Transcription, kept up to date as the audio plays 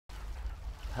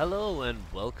Hello and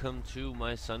welcome to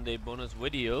my Sunday bonus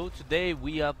video. Today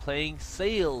we are playing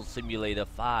Sail Simulator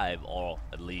 5, or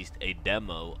at least a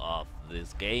demo of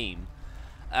this game.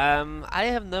 I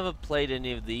have never played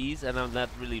any of these, and I've not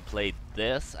really played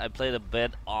this. I played a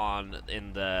bit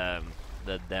in the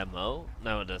demo,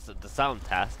 no, the sound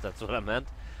test. That's what I meant,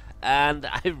 and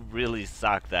I really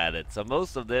sucked at it. So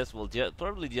most of this will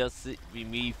probably just be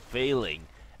me failing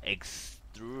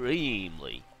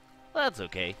extremely. That's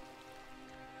okay.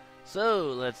 So,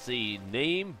 let's see,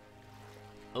 name.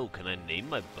 Oh, can I name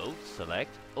my boat? Select.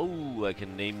 Oh, I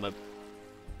can name my...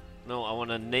 No, I want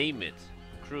to name it.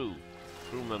 Crew.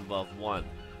 Crew member of 1.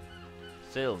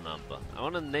 Sail number. I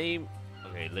want to name...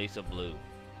 Okay, laser blue.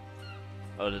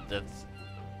 Oh, that's...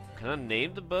 Can I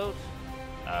name the boat?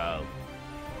 Oh.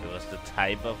 It was the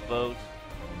type of boat.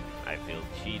 I feel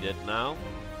cheated now.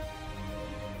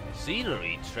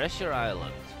 Scenery, Treasure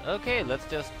Island. Okay, let's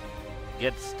just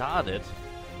get started.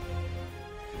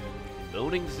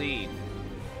 Loading scene.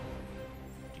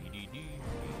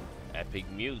 Epic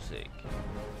music.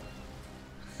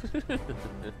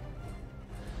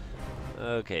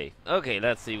 Okay,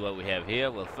 let's see what we have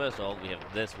here. Well, first of all, we have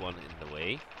this one in the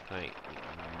way. Can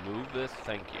I move this?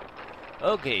 Thank you.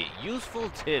 Okay, useful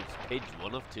tips, page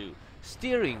 1 of 2.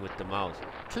 Steering with the mouse.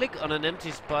 Click on an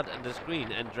empty spot on the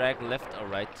screen and drag left or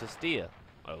right to steer.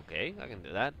 Okay, I can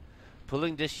do that.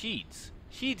 Pulling the sheets.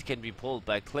 Sheets can be pulled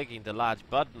by clicking the large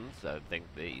buttons, I think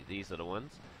these are the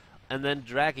ones, and then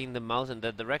dragging the mouse in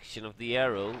the direction of the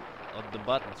arrow of the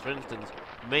buttons. For instance,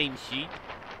 main sheet,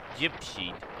 jib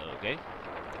sheet, okay.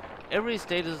 Every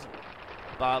status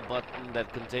bar button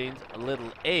that contains a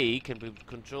little A can be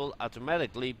controlled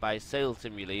automatically by Sail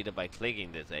Simulator by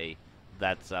clicking this A.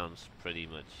 That sounds pretty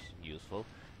much useful.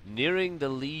 Nearing the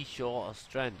lee shore or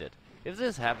stranded. If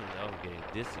this happens, oh, I'm getting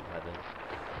dizzy by then.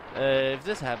 If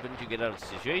this happens, you get out of the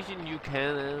situation, you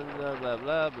can blah blah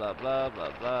blah blah blah blah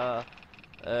blah.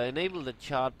 Enable the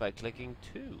chart by clicking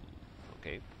 2.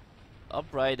 Okay.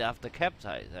 Upright after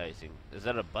capsizing. Is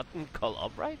that a button called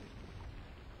upright?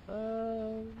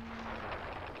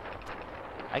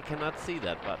 I cannot see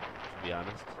that button, to be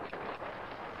honest.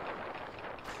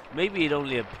 Maybe it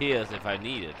only appears if I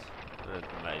need it. That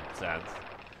makes sense.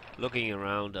 Looking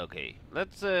around, okay.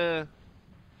 Let's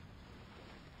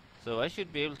So I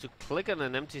should be able to click on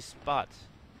an empty spot.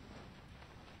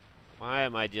 Why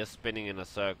am I just spinning in a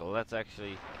circle? Let's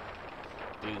actually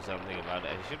do something about it.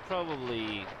 I should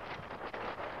probably...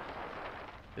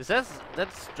 Is that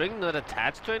string not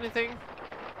attached to anything?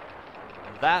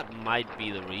 That might be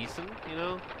the reason, you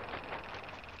know?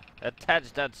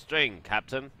 Attach that string,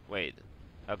 Captain. Wait.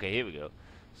 Okay, here we go.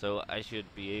 So I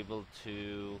should be able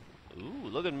to... Ooh,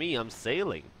 look at me, I'm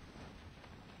sailing.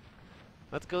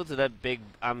 Let's go to that big...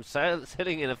 I'm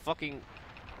sitting in a fucking...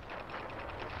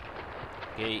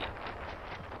 Okay.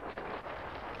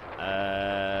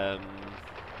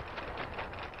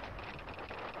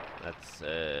 Let's,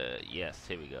 yes,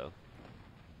 here we go.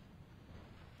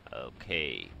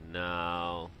 Okay,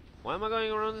 now... Why am I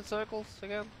going around in circles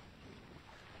again?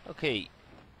 Okay.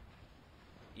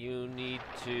 You need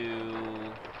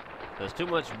to... There's too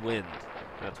much wind.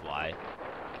 That's why.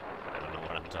 I don't know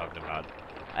what I'm talking about.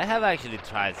 I have actually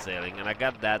tried sailing, and I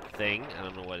got that thing. I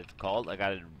don't know what it's called. I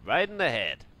got it right in the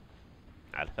head.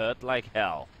 That hurt like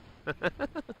hell.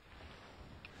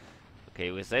 Okay,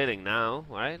 we're sailing now,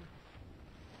 right?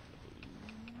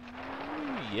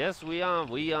 Yes, we are.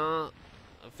 We are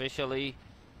officially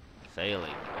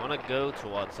sailing. I want to go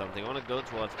towards something. I want to go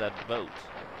towards that boat.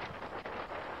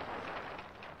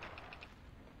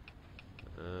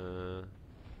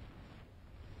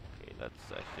 Okay,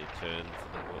 let's actually turn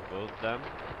the boat then.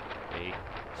 Okay,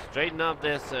 straighten up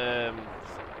this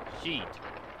sheet.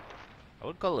 I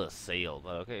would call it a sail,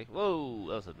 but okay. Whoa,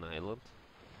 that's an island.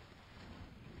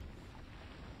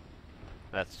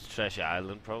 That's Treasure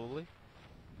Island, probably.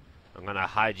 I'm gonna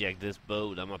hijack this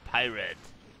boat. I'm a pirate.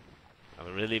 I'm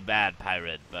a really bad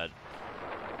pirate, but...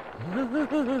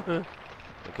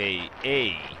 Okay,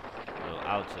 A. No,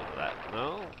 out of that.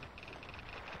 No?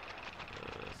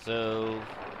 So...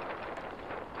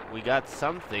 We got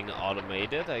something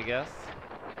automated, I guess.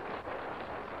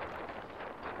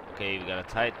 Okay, we gotta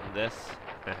tighten this.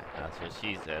 That's what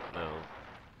she said. No.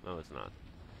 No, it's not.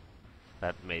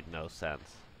 That made no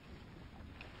sense.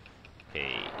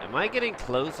 Okay, am I getting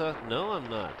closer? No, I'm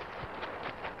not.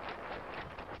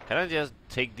 Can I just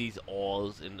take these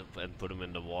oars and put them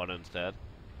in the water instead?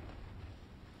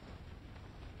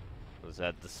 Was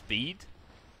that the speed?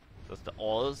 Does the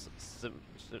oars...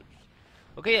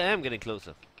 Okay, I am getting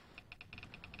closer.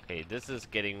 Okay, this is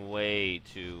getting way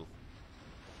too...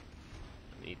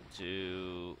 I need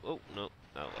to... Oh, no.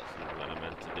 That wasn't what I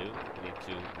meant to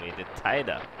made it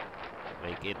tighter.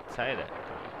 Make it tighter.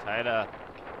 Tighter.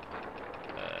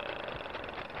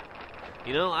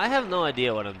 You know, I have no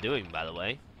idea what I'm doing, by the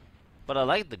way. But I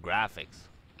like the graphics.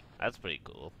 That's pretty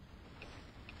cool.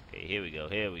 Okay, here we go,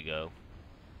 here we go.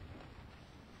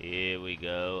 Here we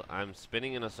go. I'm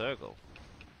spinning in a circle.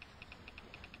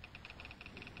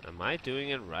 Am I doing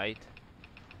it right?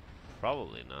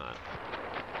 Probably not.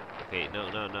 Okay, no.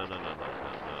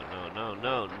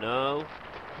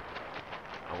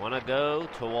 I want to go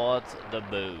towards the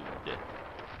boat.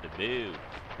 The boat.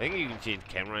 I think you can change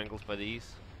camera angles by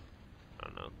these. I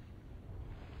don't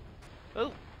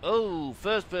know. Oh,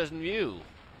 first person view.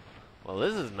 Well,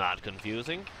 this is not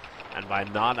confusing. And by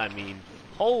not, I mean,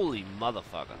 holy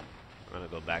motherfucker. I'm gonna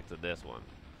go back to this one.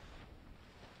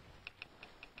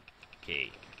 Okay.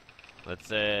 Let's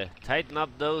tighten up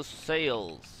those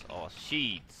sails or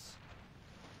sheets.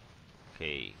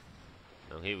 Okay.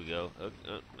 Now here we go. No.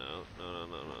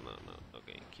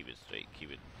 Okay, keep it straight.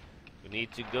 Keep it. We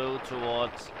need to go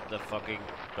towards the fucking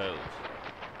boat.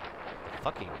 The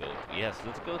fucking boat. Yes,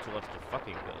 let's go towards the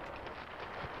fucking boat.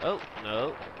 Oh,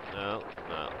 no.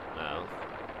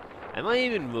 Am I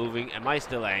even moving? Am I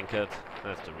still anchored?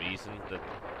 That's the reason.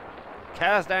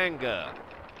 Cast anchor.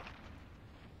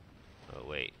 Oh,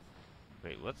 wait.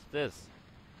 Wait, what's this?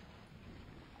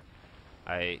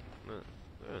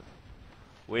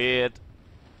 Weird.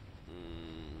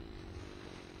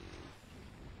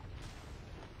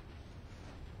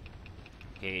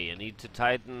 Okay, I need to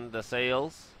tighten the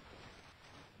sails.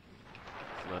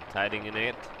 It's not tightening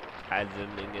it.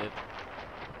 Tightening it.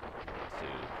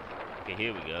 Okay,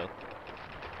 here we go.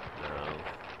 No.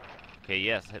 Okay,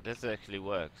 yes, this actually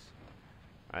works.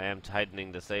 I am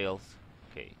tightening the sails.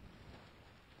 Okay.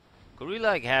 Could we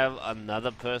like have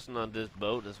another person on this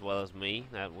boat as well as me?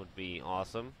 That would be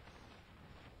awesome.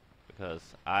 Because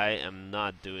I am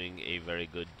not doing a very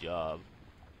good job.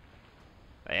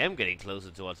 I am getting closer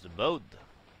towards the boat,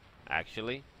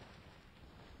 actually.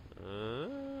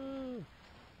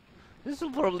 This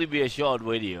will probably be a short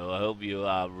video. I hope you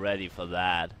are ready for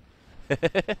that.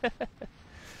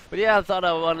 But yeah, I thought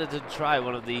I wanted to try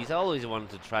one of these. I always wanted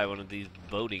to try one of these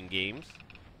boating games.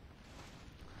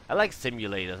 I like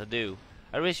simulators, I do.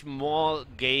 I wish more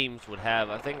games would have,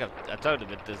 I think I've talked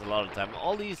about this a lot of time,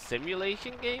 all these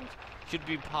simulation games should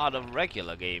be part of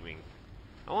regular gaming.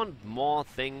 I want more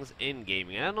things in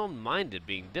gaming. I don't mind it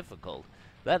being difficult.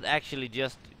 That actually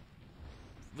just...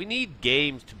 We need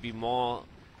games to be more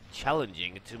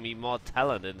challenging, to be more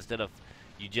talented, instead of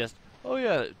you just... Oh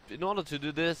yeah, in order to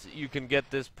do this, you can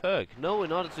get this perk. No,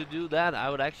 in order to do that, I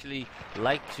would actually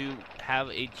like to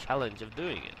have a challenge of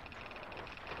doing it.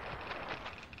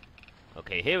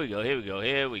 Okay, here we go.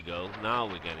 Now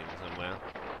we're getting somewhere.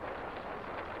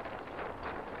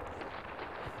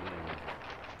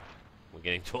 We're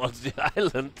getting towards the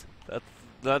island. That's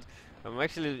not... I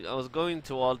was going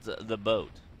towards the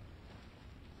boat.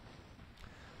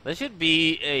 There should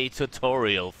be a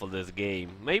tutorial for this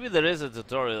game. Maybe there is a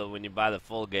tutorial when you buy the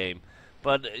full game.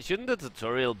 But shouldn't the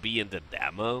tutorial be in the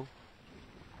demo?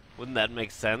 Wouldn't that make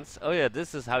sense? Oh yeah,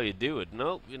 this is how you do it.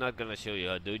 Nope, we're not gonna show you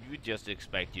how to do it. We just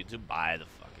expect you to buy the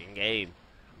fucking game.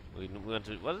 We want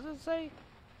to... What does it say?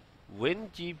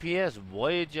 Win GPS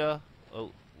Voyager...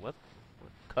 Oh, what?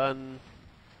 I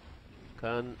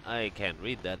can't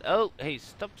read that. Oh, hey,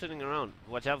 stop turning around.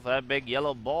 Watch out for that big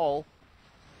yellow ball.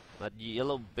 That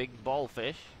yellow big ball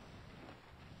fish.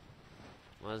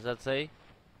 What does that say?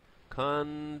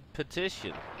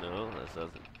 Competition. No, that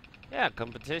doesn't. Yeah,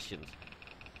 competitions.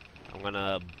 I'm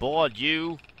gonna board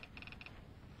you.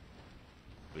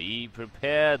 Be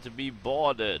prepared to be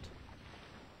boarded.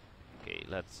 Okay,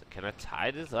 let's... Can I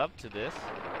tie this up to this?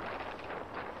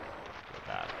 Like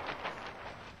that.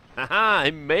 Haha,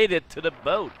 I made it to the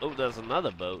boat. Oh, there's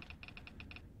another boat.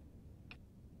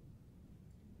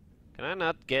 Can I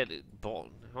not get it? I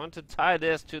want to tie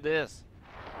this to this.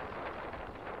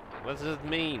 What does it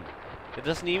mean? It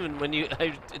doesn't even, when you,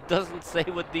 it doesn't say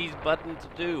what these buttons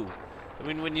do. I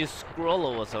mean, when you scroll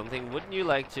over something, wouldn't you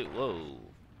like to, whoa.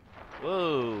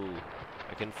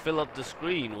 I can fill up the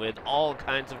screen with all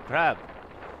kinds of crap.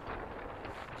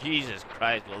 Jesus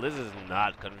Christ, well this is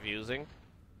not confusing.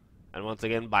 And once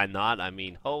again, by not, I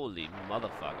mean holy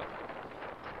motherfucker.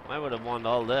 Why would I want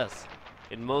all this?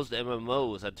 In most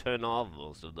MMOs, I turn off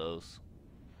most of those.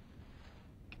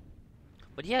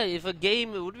 But yeah, if a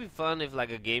game, it would be fun if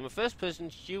like a game, a first-person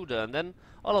shooter, and then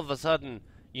all of a sudden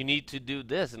you need to do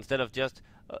this instead of just...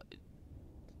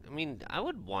 I mean, I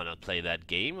would want to play that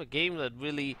game, a game that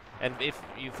really... And if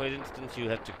you, for instance, you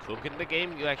had to cook in the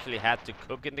game, you actually had to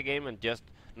cook in the game and just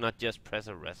not just press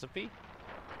a recipe.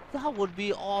 That would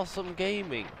be awesome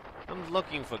gaming. I'm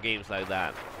looking for games like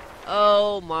that.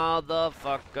 Oh,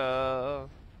 motherfucker.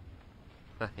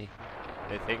 I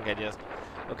think I just...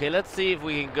 Okay, let's see if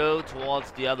we can go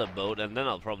towards the other boat, and then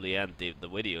I'll probably end the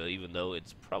video, even though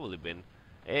it's probably been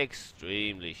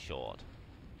extremely short.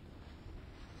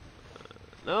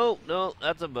 No, no,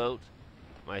 that's a boat.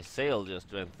 My sail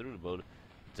just went through the boat.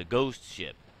 It's a ghost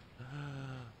ship.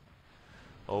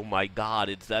 Oh my god,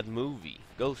 it's that movie,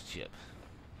 Ghost Ship.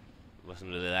 It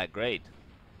wasn't really that great.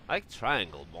 I like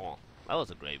Triangle more. That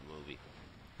was a great movie.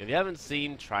 If you haven't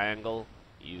seen Triangle,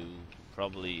 you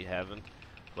probably haven't,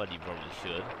 but you probably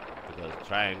should, because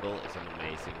Triangle is an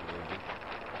amazing movie.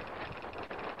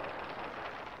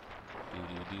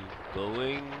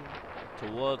 Going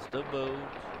towards the boat.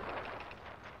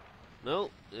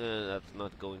 No, that's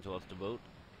not going towards the boat.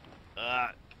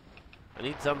 I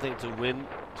need something to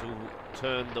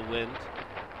turn the wind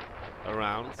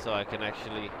around so I can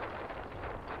actually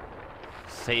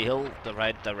sail the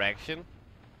right direction.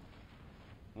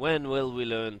 When will we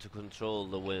learn to control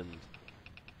the wind?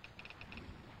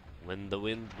 When the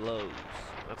wind blows.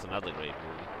 That's another great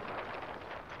movie.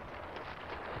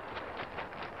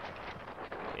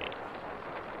 Okay.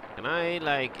 Can I,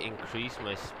 like, increase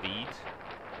my speed?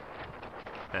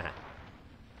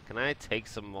 Can I take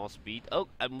some more speed? Oh,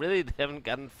 I really haven't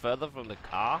gotten further from the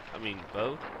car. I mean,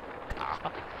 boat.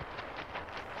 Car.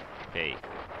 Okay.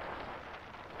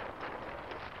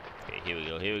 Okay, here we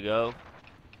go, here we go.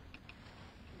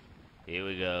 Here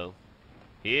we go.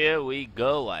 Here we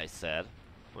go, I said.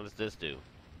 What does this do?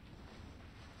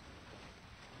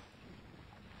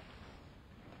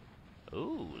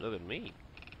 Ooh, look at me.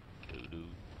 Doo-doo.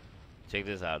 Check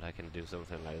this out, I can do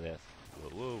something like this.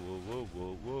 Whoa, whoa, whoa,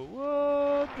 whoa, whoa,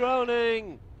 whoa,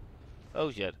 drowning! Oh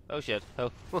shit, oh shit,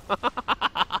 oh.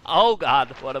 Oh god,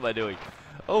 what am I doing?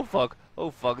 Oh fuck,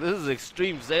 this is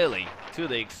extreme sailing. To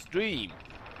the extreme.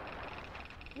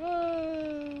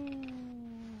 Whoa.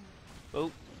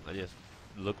 Oh, I just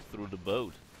looked through the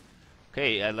boat.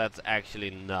 Okay, let's actually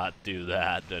not do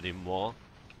that anymore.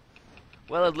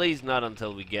 Well, at least not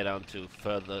until we get on to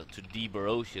further to deeper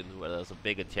oceans, where there's a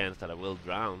bigger chance that I will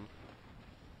drown.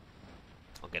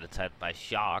 I'll get attacked by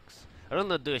sharks. I don't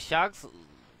know, do sharks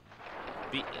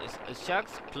is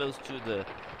sharks close to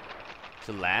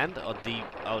land or deep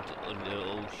out in the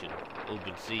ocean,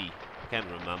 open sea? I can't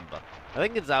remember. I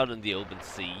think it's out in the open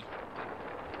sea.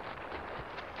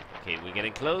 Okay, we're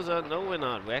getting closer. No, we're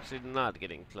not. We're actually not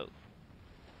getting close.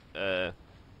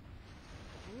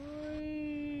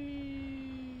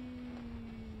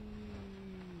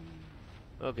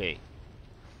 Okay.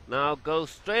 Now go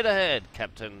straight ahead,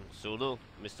 Captain Zulu,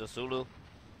 Mr. Zulu.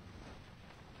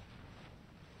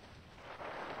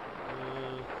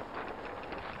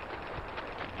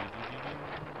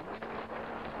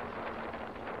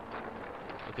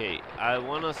 Okay, I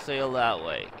wanna sail that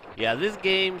way. Yeah, this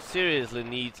game seriously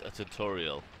needs a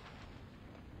tutorial.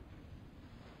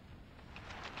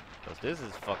 Because this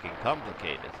is fucking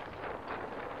complicated.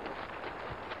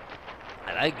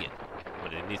 I like it,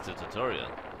 but it needs a tutorial.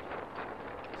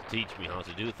 Teach me how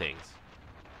to do things.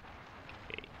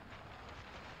 Okay.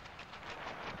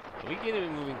 Are we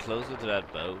getting moving closer to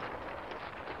that boat?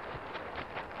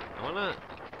 I wanna...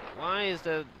 Why is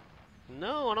that...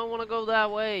 No, I don't wanna go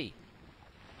that way.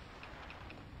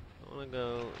 I wanna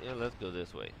go... Yeah, let's go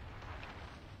this way.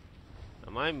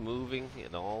 Am I moving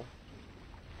at all?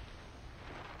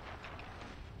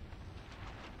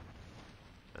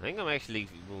 I think I'm actually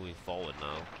moving forward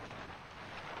now.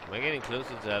 Am I getting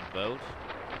closer to that boat?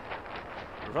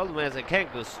 The problem is I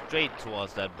can't go straight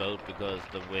towards that boat because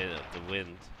the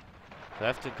wind. So I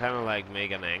have to kind of like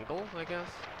make an angle, I guess.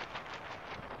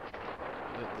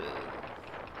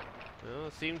 No,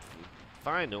 it seemed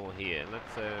fine over here.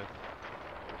 Let's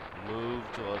move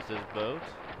towards this boat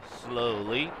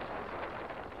slowly,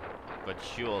 but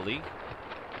surely.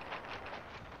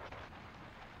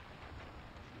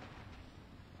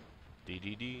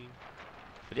 Dee.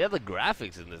 But yeah, the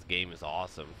graphics in this game is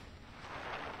awesome.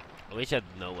 I wish I'd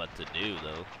know what to do,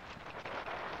 though.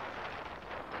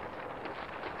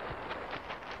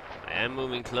 I am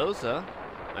moving closer,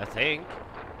 I think.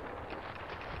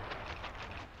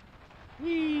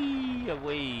 Whee! A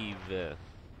wave.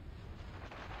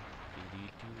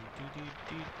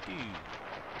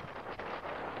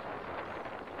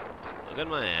 Look at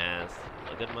my ass.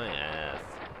 Look at my ass.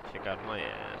 Check out my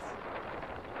ass.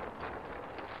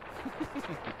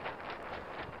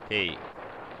 Hey.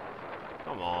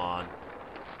 Come on.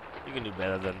 You can do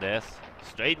better than this.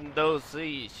 Straighten those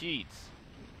sheets.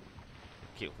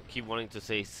 Keep wanting to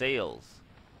say sails.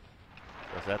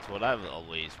 Because that's what I've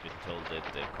always been told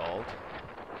that they're called.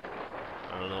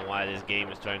 I don't know why this game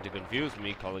is trying to confuse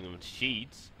me, calling them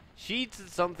sheets. Sheets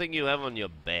is something you have on your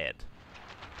bed.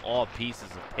 Or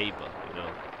pieces of paper, you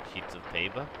know, sheets of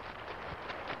paper.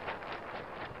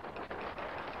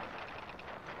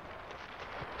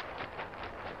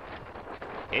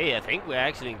 Hey, I think we're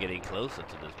actually getting closer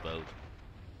to this boat.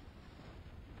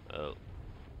 Oh.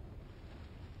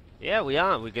 Yeah, we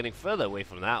are. We're getting further away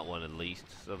from that one, at least.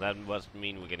 So that must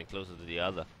mean we're getting closer to the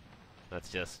other. That's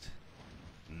just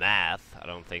math. I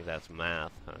don't think that's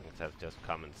math. I think that's just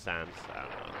common sense. I don't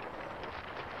know.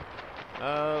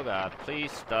 Oh god,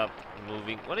 please stop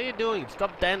moving. What are you doing?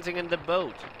 Stop dancing in the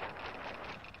boat.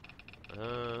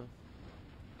 I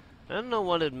don't know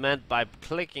what it meant by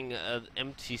clicking an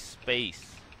empty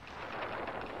space.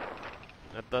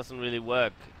 That doesn't really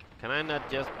work. Can I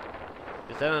not just...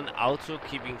 Is that an auto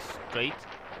keeping straight?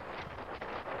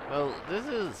 Well, this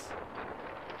is...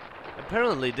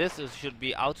 Apparently this should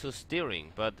be auto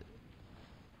steering, but...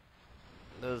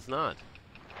 It's not.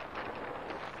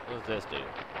 What does this do?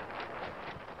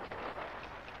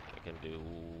 I can do...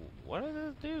 What does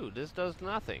this do? This does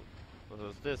nothing. What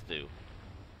does this do?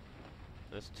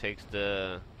 This takes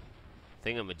the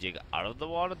thingamajig out of the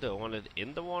water. Do I want it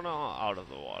in the water or out of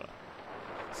the water?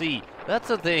 See, that's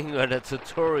a thing where the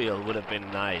tutorial would have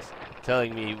been nice,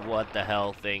 telling me what the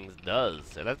hell things does.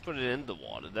 So let's put it in the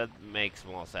water. That makes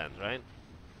more sense, right?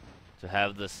 To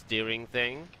have the steering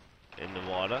thing in the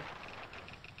water.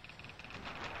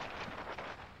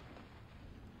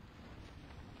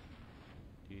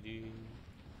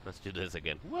 Let's do this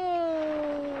again.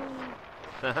 Whoa!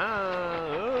 Haha!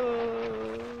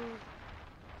 Oh.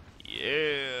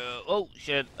 Yeah! Oh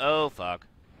shit! Oh fuck!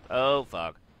 Oh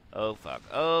fuck! Oh fuck!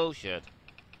 Oh shit!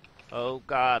 Oh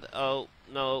god! Oh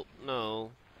no!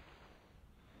 No!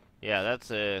 Yeah, that's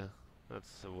a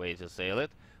way to sail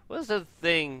it. What's the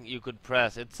thing you could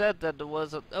press? It said that there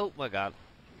was a... Oh my god!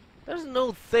 There's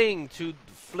no thing to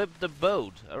flip the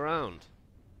boat around.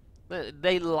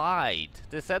 They lied.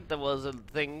 They said there was a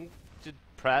thing to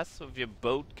press if your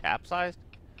boat capsized.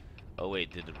 Oh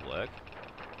wait, did it work?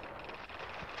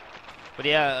 But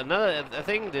yeah, another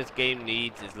thing this game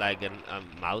needs is like a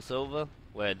mouse over,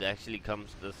 where it actually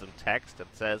comes with some text that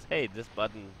says, hey, this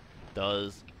button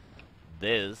does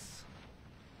this.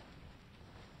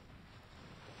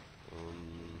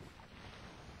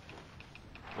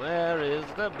 Where is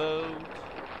the boat?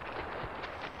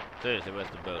 Seriously, where's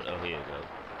the boat? Oh, here you go.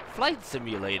 Flight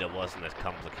Simulator wasn't as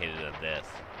complicated as this.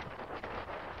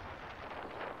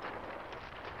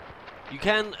 You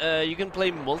can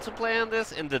play multiplayer on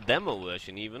this in the demo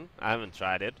version even. I haven't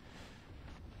tried it,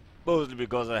 mostly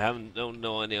because I don't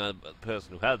know any other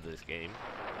person who has this game,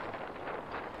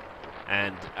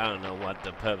 and I don't know what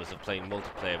the purpose of playing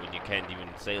multiplayer when you can't even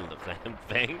sail the damn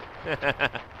thing.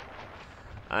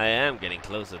 I am getting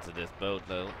closer to this boat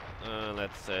though.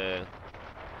 Let's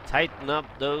tighten up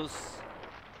those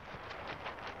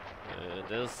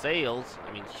sails.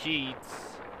 I mean sheets.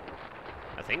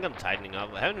 I think I'm tightening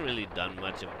up. I haven't really done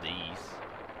much of these.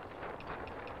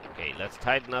 Okay, let's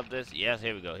tighten up this. Yes,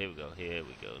 here we go, here we go, here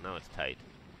we go. Now it's tight.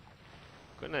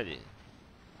 Good idea.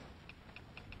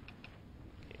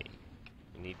 Okay.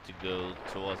 We need to go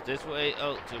towards this way.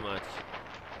 Oh, too much.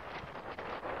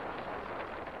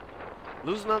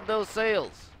 Loosen up those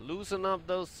sails. Loosen up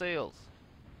those sails.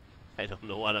 I don't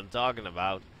know what I'm talking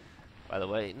about. By the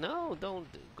way, no, don't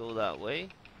go that way.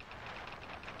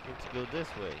 You need to go this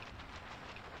way.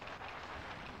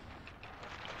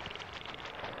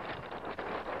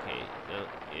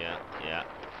 Yeah.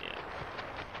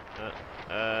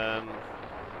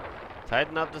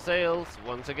 Tighten up the sails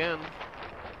once again.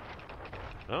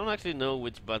 I don't actually know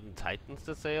which button tightens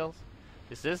the sails.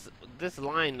 Is this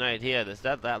line right here? Is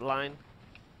that line?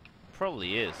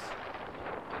 Probably is.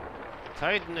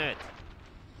 Tighten it.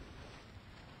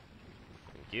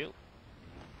 Thank you.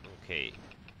 Okay.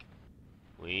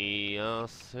 We are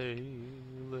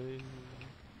sailing.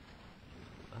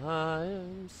 I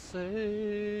am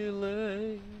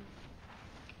sailing.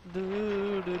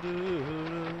 Do do do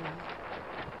do.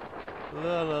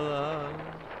 La la la.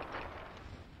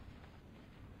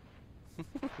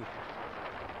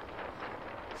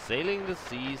 Sailing the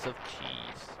seas of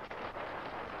cheese.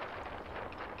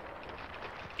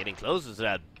 Getting closer to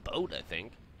that boat, I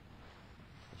think.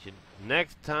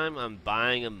 Next time I'm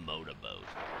buying a motorboat.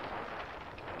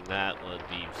 That would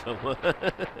be so.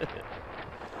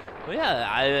 Well,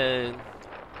 yeah,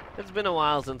 it's been a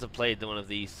while since I played one of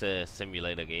these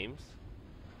simulator games.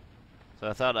 So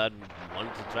I thought I'd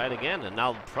want to try it again, and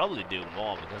I'll probably do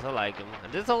more because I like them.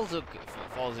 And this also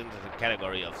falls into the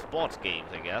category of sports games,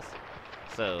 I guess.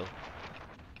 So,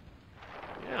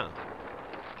 yeah.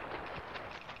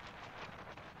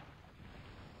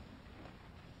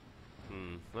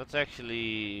 let's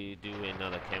actually do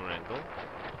another camera angle.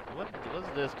 What does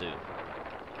this do?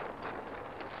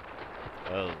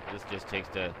 Oh, this just takes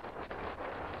the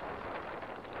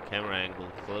camera angle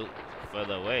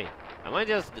further away. Am I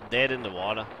just dead in the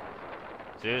water?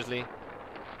 Seriously?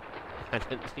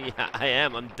 Yeah, I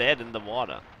am. I'm dead in the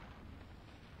water.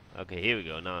 Okay, here we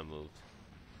go. Now I moved.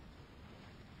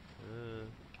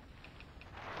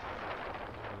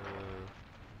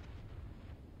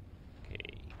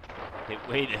 Okay. Hey,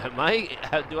 wait, am I?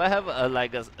 Do I have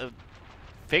like a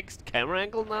fixed camera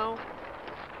angle now?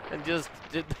 And just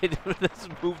this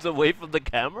moves away from the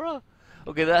camera?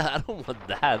 Okay, that I don't want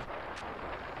that.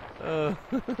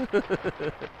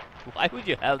 Why would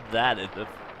you have that in the?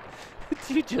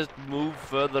 You just move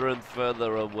further and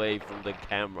further away from the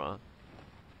camera.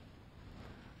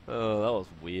 Oh, that was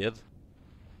weird.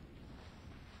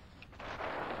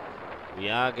 We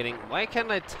are getting. Why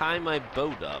can't I tie my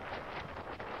boat up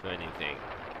to anything?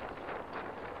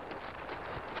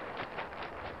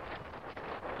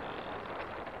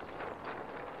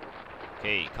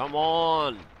 Okay, come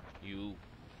on, you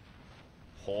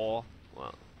whore.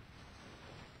 Well,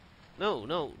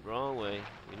 no, wrong way.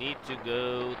 We need to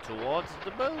go towards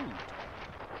the boat.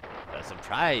 There's some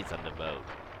prize on the boat.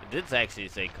 It did actually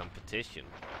say competition.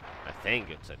 I think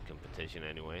it said competition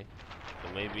anyway. So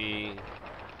maybe.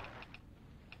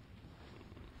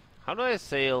 How do I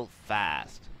sail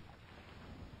fast?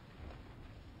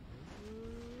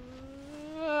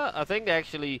 I think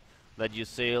actually that you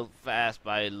sail fast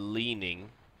by leaning.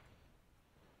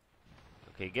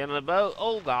 Okay, get on the boat.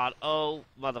 Oh god. Oh,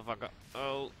 motherfucker.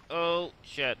 Oh,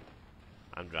 shit.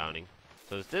 I'm drowning.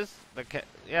 So is this the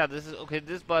yeah, this is okay.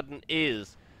 This button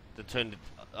is to turn it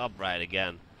upright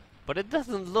again. But it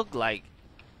doesn't look like.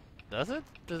 Does it?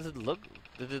 Does it look?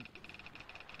 Did it?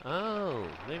 Oh,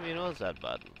 maybe it was that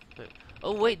button.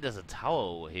 Oh wait, there's a tower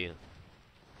over here.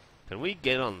 Can we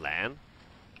get on land?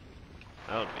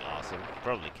 That would be awesome.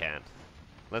 Probably can't.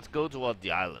 Let's go toward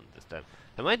the island this time.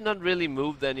 I might not really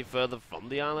move any further from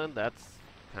the island. That's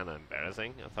kind of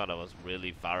embarrassing. I thought I was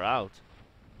really far out.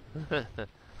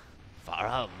 Far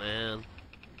out, man.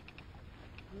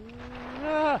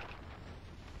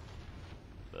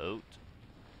 Boat.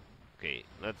 Okay,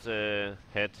 let's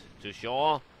head to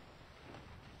shore.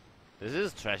 This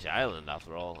is Trash Island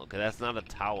after all. Okay, that's not a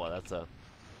tower, that's a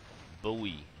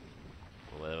buoy.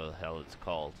 Or whatever the hell it's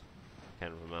called.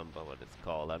 Can't remember what it's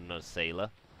called. I'm not a sailor.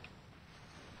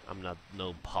 I'm not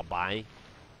no Popeye.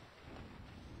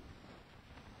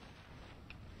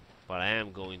 But I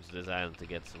am going to this island to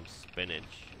get some spinach.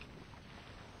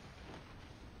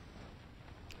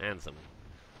 And some.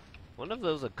 One of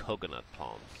those are coconut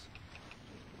palms.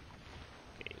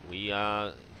 Okay, we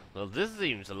are. Well, this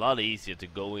seems a lot easier to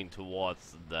go in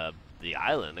towards the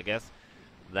island. I guess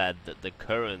that the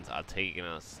currents are taking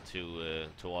us to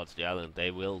towards the island.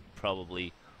 They will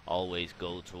probably always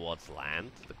go towards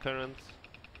land. The currents.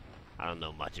 I don't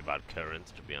know much about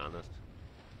currents, to be honest.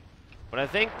 But I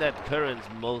think that currents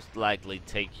most likely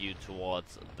take you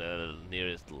towards the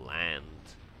nearest land.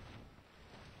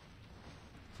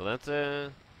 So let's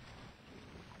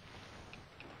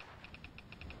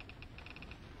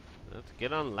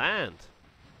get on land.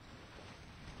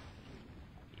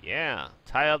 Yeah,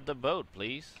 tie up the boat,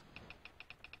 please.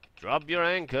 Drop your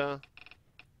anchor.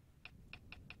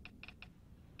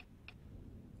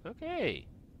 Okay.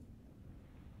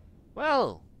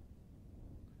 Well,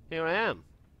 here I am.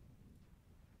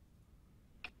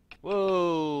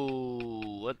 Whoa,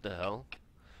 what the hell?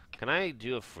 Can I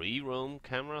do a free roam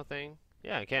camera thing?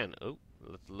 Yeah, I can. Oh,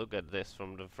 let's look at this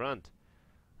from the front.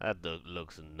 That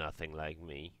looks nothing like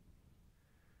me.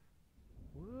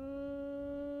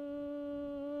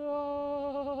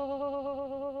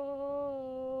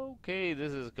 Okay,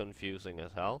 this is confusing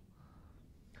as hell.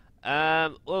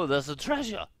 Oh, there's a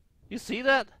treasure. You see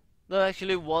that? There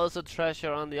actually was a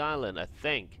treasure on the island, I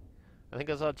think. I think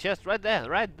I saw a chest right there,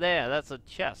 right there. That's a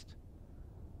chest.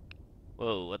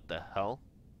 Whoa, what the hell?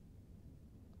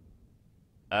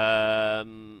 I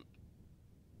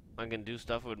can do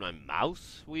stuff with my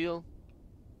mouse wheel?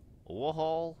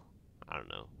 Overhaul? I don't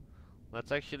know.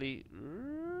 Let's actually...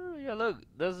 Yeah, look,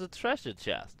 there's a treasure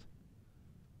chest.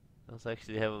 Let's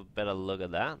actually have a better look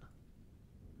at that.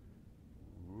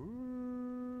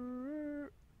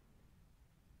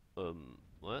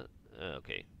 What?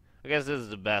 Okay. I guess this is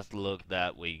the best look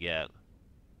that we get.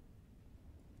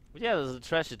 But yeah, there's a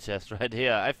treasure chest right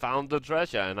here. I found the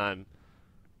treasure and am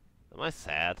I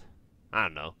sad? I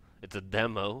don't know. It's a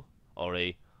demo, or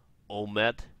a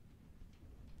OMED,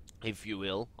 if you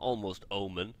will. Almost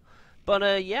omen.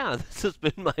 But yeah, this has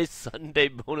been my Sunday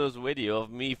bonus video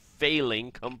of me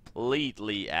failing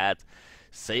completely at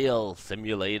Sail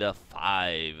Simulator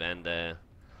 5, and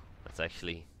let's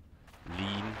actually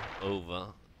lean over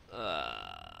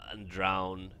and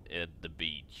drown at the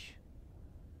beach.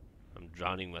 I'm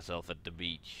drowning myself at the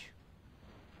beach.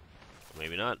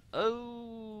 Maybe not.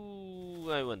 Oh,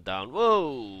 I went down.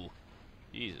 Whoa!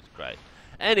 Jesus Christ.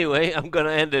 Anyway, I'm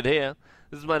gonna end it here.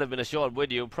 This might have been a short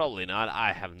video, probably not.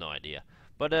 I have no idea.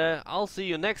 But I'll see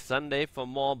you next Sunday for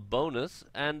more bonus,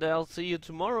 and I'll see you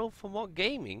tomorrow for more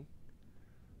gaming.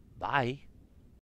 Bye.